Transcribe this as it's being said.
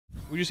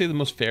Would you say the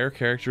most fair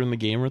character in the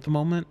game at the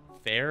moment?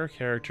 Fair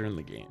character in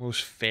the game.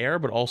 Most fair,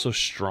 but also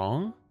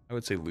strong? I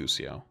would say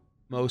Lucio.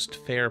 Most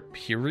fair,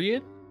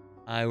 period?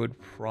 I would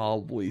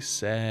probably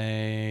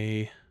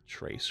say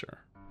Tracer.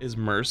 Is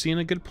Mercy in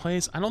a good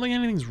place? I don't think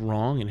anything's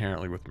wrong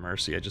inherently with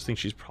Mercy. I just think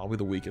she's probably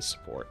the weakest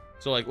support.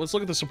 So like, let's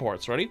look at the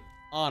supports. Ready?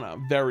 Ana,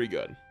 very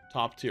good.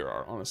 Top tier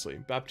R, honestly.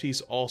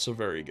 Baptiste, also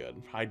very good.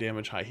 High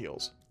damage, high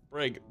heals.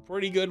 Brig,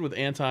 pretty good with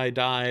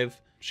anti-dive.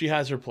 She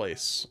has her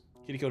place.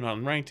 Kiriko not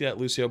unranked yet.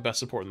 Lucio, best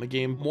support in the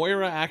game.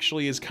 Moira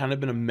actually has kind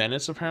of been a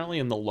menace apparently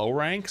in the low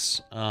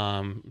ranks.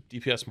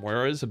 DPS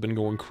Moiras have been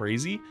going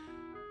crazy.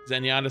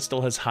 Zenyatta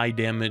still has high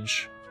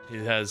damage. He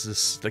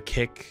has the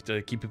kick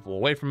to keep people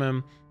away from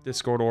him.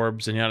 Discord Orb,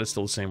 Zenyatta's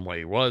still the same way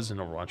he was in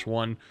Overwatch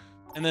 1.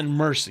 And then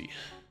Mercy.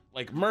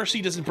 Like,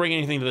 Mercy doesn't bring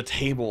anything to the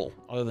table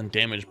other than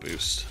damage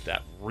boost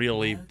that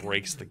really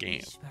breaks the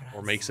game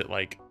or makes it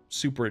like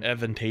super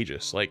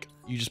advantageous. Like,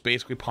 you just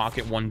basically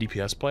pocket one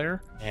DPS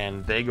player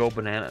and they go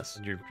bananas.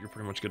 You're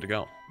pretty much good to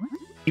go.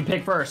 You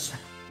pick first.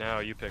 No,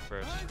 you pick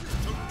first.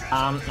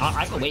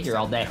 I can wait here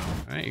all day.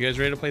 All right, you guys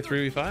ready to play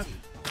 3v5?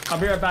 I'll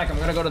be right back. I'm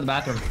gonna go to the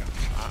bathroom.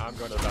 I'm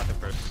going to the bathroom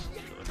first.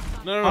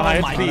 No, Oh I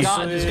have my to be.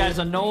 god, this guy's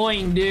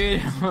annoying,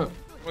 dude.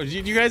 Well,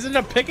 you guys end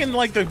up picking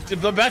like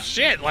the best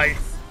shit. Like,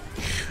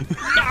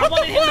 I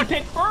wanted him to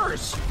pick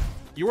first.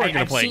 you weren't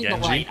gonna play I've seen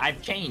Genji. the light.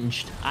 I've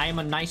changed. I am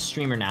a nice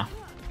streamer now.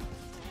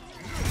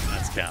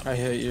 That's cap. I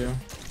hate you.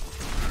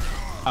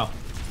 Oh,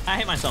 I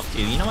hate myself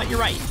too. You know what? You're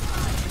right.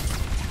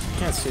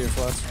 Can't see your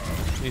flash.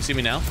 Can you see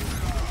me now?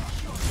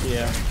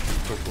 Yeah.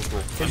 Cool.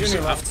 Did you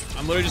left?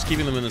 I'm literally just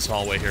keeping them in this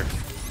hallway here.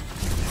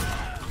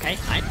 Okay.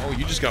 Oh,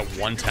 you just got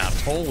one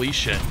tapped. Holy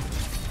shit.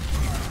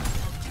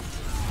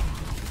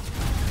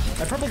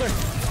 I purpled her.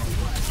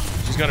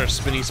 She's got her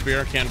spinny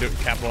spear. Can't do it.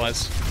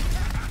 Capitalize.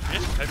 Yeah,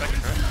 cut back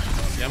and try.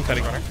 Yeah, I'm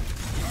cutting.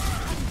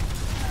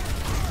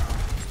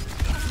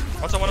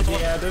 What's up?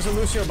 Yeah, there's a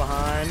Lucio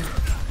behind.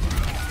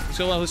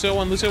 Lucio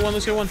one.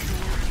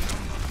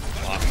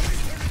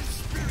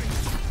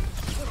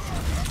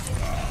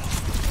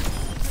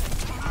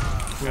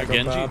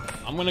 Genji.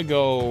 I'm gonna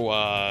go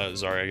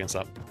Zarya against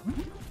that.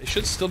 They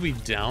should still be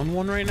down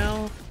one right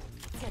now.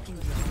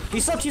 He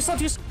slept.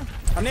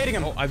 I'm nading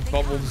him. Oh, I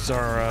bubbled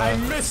Zarya. I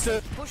missed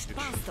it.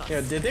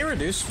 Yeah, did they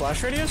reduce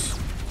flash radius?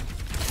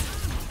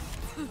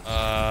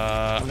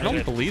 I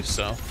don't believe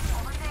so.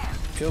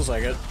 Feels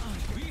like it.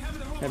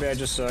 Maybe I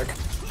just suck.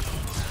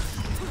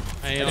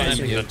 I don't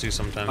think that too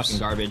sometimes. Fucking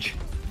garbage.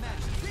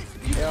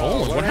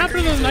 Oh, what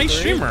happened to the nice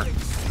streamer?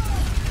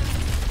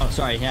 Oh,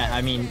 sorry. Yeah,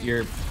 I mean,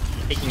 you're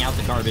taking out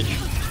the garbage.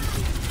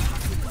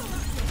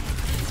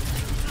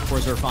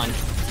 Where's her fun?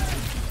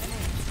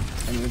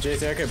 And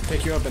JT, I could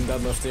pick you up and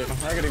deadlift you.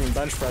 I could even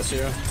bench press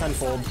you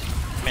tenfold.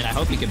 Man, I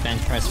hope you could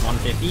bench press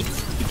 150.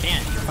 You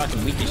can't. You're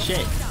fucking weak as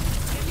shit.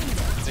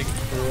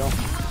 For real.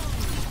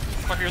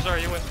 Fuckers are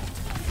you with?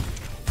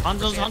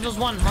 Hanzo's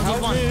one.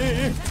 Hanzo's one.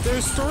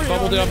 There's three.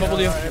 Bubbled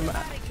you.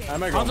 I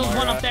might go Hanzo's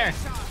one up there.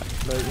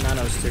 But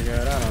Nano's too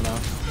good. I don't know.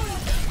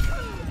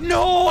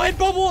 No, I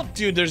bubbled.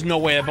 Dude, there's no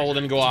way that bubble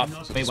didn't go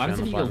off. Wait, why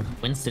doesn't he go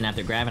Winston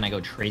after grab and I go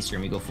Tracer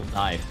and we go full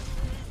dive?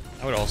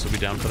 I would also be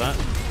down for that.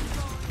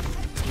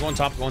 Go on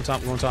top.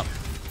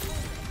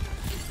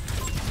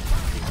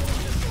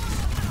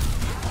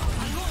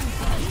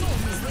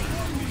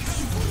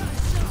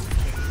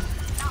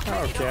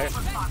 Okay.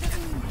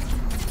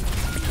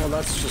 Well,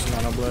 that's just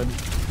Nano Blood.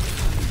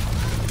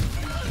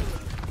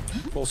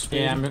 Full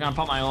speed. Yeah, I'm gonna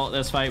pop my ult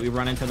this fight. We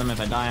run into them. If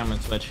I die, I'm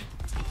gonna switch.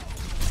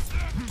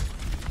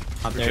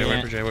 Up there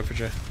Wait for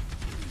Jay.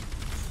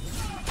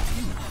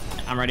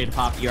 I'm ready to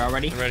pop. You all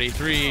ready? Ready,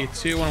 3,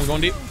 2, 1, I'm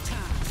going deep.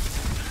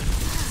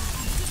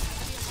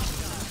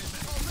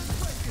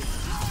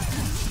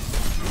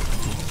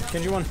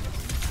 Genji one.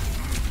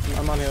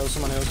 I'm on heals.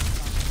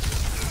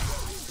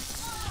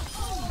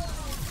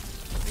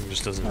 He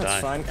just doesn't That's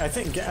die. fine. I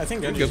think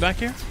Genji. Go back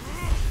here.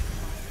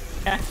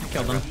 Yeah, I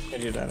killed him.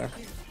 Genji died.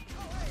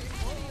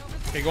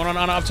 Okay, going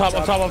on up top.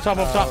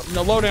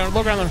 No, low down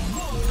there.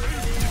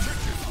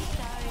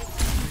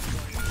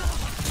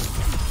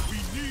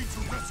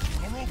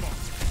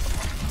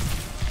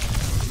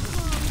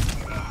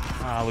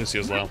 Ah,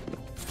 Lucio's low.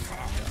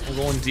 I'm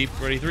going deep.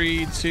 Ready,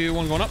 3, 2,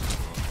 1, going up.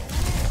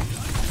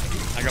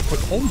 I got put.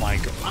 Oh my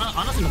god.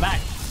 Ana's in the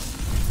back.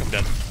 I'm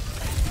dead. I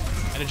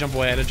had to jump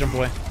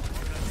away.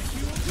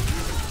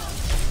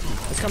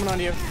 It's coming on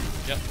you.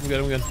 Yep, I'm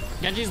good.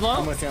 Genji's low.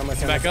 I'm with you.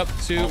 Back up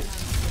to. Oh.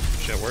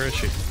 Shit, where is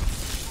she?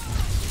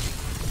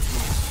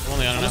 I'm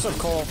only on I'm now. just up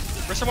Cole.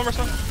 Where's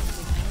one?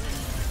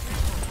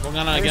 Going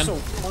on again.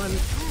 One.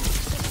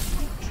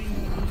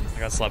 I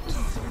got slept.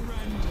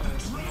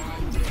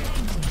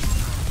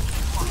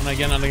 On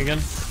again.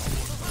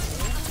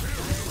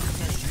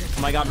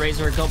 Oh my god,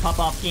 Razor, go pop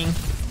off, King.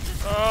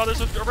 Oh, there's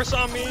a Ursa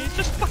on me.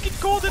 Just fucking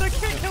golden. I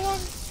can't kill him.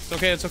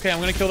 It's okay. I'm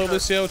gonna kill the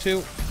Lucio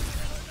too.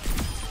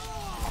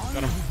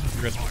 Got him.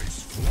 You're good.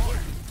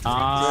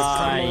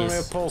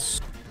 Nice. Pulse.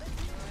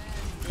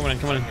 Come on in.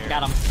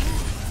 Got him.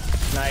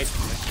 Nice.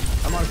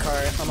 I'm on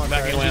cart. I'm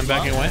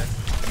backing away.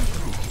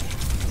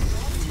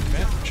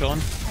 Okay. chilling.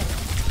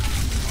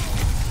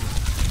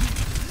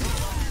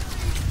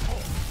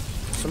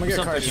 Someone I'm get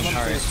still card. pushing Someone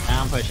hard. please.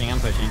 I'm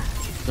pushing.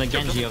 There's a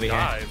Genji over here.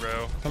 Die,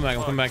 bro. Come back,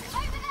 come back.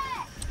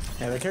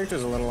 Yeah, the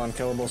character's a little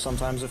unkillable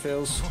sometimes, it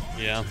feels.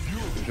 Yeah.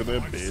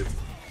 Hey,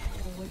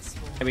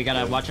 we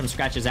gotta watch him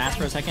scratch his ass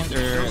for a second.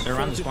 They're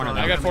around this corner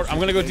though. I got 4. I'm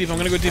gonna go deep. I'm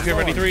gonna go deep here.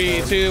 Ready?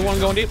 3, 2, 1,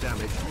 going deep. And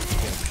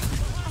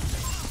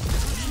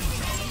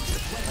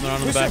then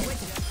on the back.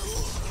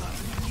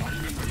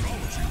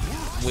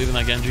 I'm leaving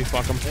that Genji.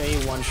 Fuck him. He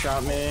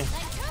one-shot me.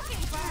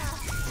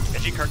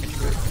 Genji cart, Genji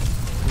cart.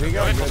 We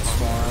got a good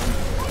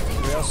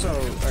spawn. We also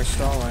are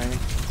stalling.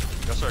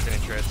 You also are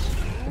getting trades.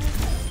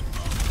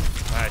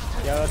 Nice.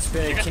 Yeah, that's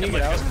big. Can you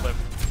get out?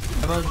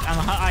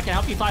 I can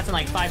help you flats in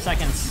like 5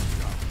 seconds.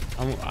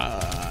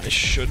 I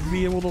should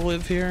be able to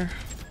live here.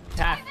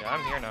 Attack. Yeah,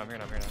 I'm here now.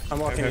 I'm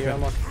walking Okay, you. okay.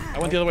 I'm walking. I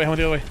went the other way. Here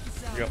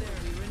we go.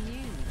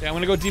 Yeah, I'm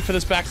gonna go deep for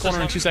this back corner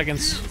in 2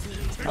 seconds.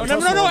 Oh,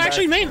 no,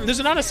 actually, main. There's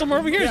an Honest somewhere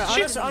over here. Yeah,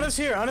 Shit. honest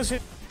here.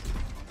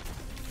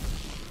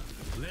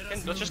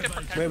 Let's just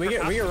get Wait, we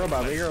get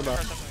robot.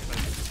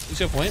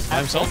 Lucio point by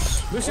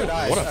himself. Lucio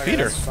dies. What a Okay,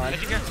 feeder. that's fine.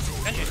 Genji here.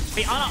 Genji.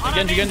 Hey, on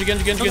Genji.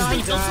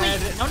 Don't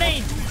sleep. No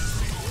nade.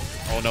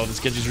 Oh no, this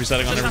Genji's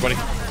resetting on everybody.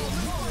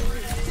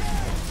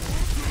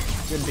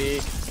 Good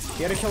B.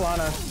 He had a kill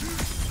Ana.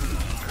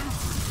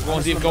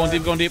 Going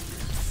deep.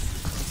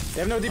 They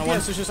have no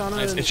DPS. It's just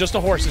Ana. It's just a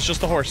horse. It's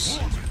just horse.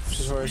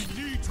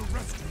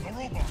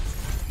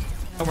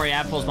 Don't worry,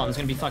 Apple's bomb is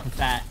gonna be fucking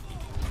fat.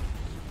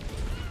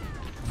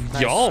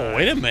 Yo,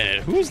 wait a minute.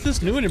 Who's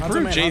this new and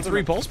improved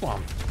J3 Pulse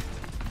Bomb?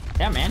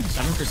 Yeah, man.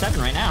 7 for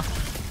 7 right now.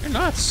 You're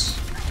nuts.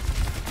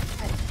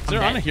 Is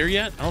there Ana here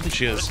yet? I don't think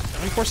she is. How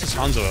many force is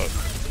Hanzo out?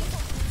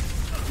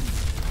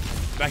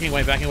 Backing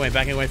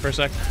away for a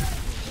sec.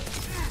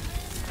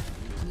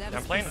 Yeah,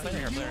 I'm playing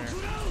here.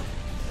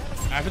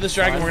 After this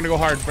dragon, we're gonna go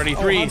hard. Ready?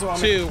 3,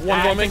 2, 1,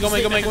 go main, on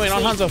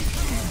Hanzo.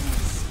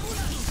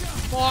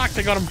 Fuck,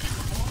 they got him.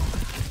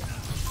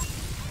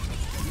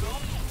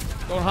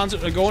 Going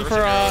Hanzo, going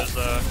for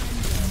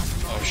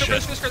oh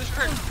shit.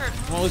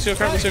 Come on, Lucio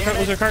cart.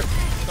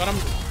 Got him.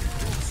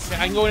 Okay,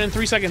 I can go in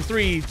 3 seconds.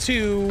 3,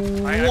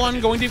 2, 1,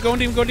 going deep.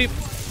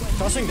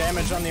 Tossing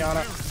damage on the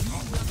Ana.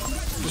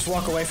 Just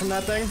walk away from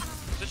that thing.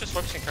 This is just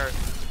focusing cart.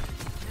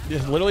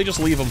 Yeah, literally just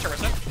leave him.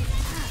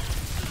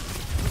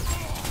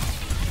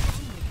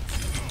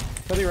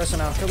 Kill the Orisa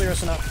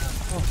now.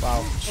 Oh,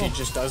 wow, she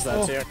just does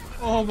that too.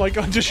 Oh my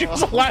god, she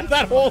was alive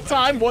that whole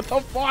time? What the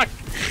fuck?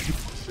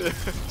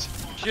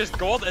 She has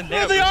gold and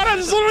then The Ana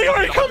has literally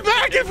already come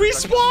back and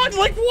respawned!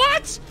 Like,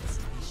 what?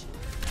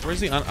 Where's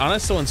the Ana?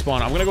 Ana's still in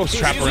spawn. I'm gonna go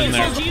trap her in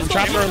there. I'm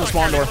trapping her in the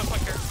spawn door.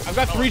 I've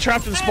got 3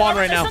 trapped in spawn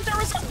right now.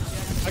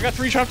 I got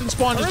 3 trapped in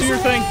spawn. Just do your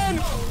thing.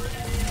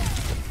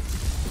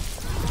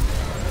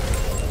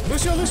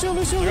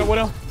 Lucio. I got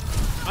Widow.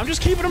 I'm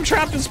just keeping them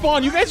trapped in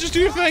spawn. You guys just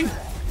do your thing.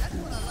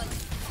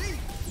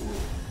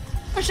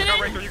 Push it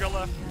right in. there, you got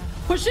left.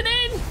 Push it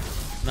in.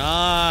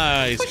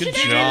 Nice. Push Good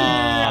it in.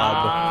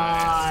 job.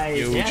 Nice.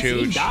 Huge, Yeah, see,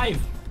 huge. dive.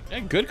 Yeah,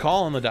 good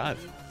call on the dive.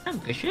 Yeah,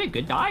 good shit.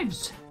 Good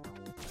dives.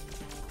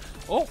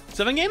 Oh,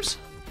 7 games?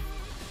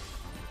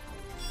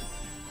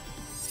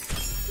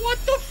 What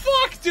the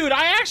fuck, dude?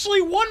 I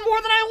actually won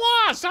more than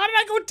I lost. How did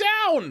I go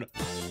down?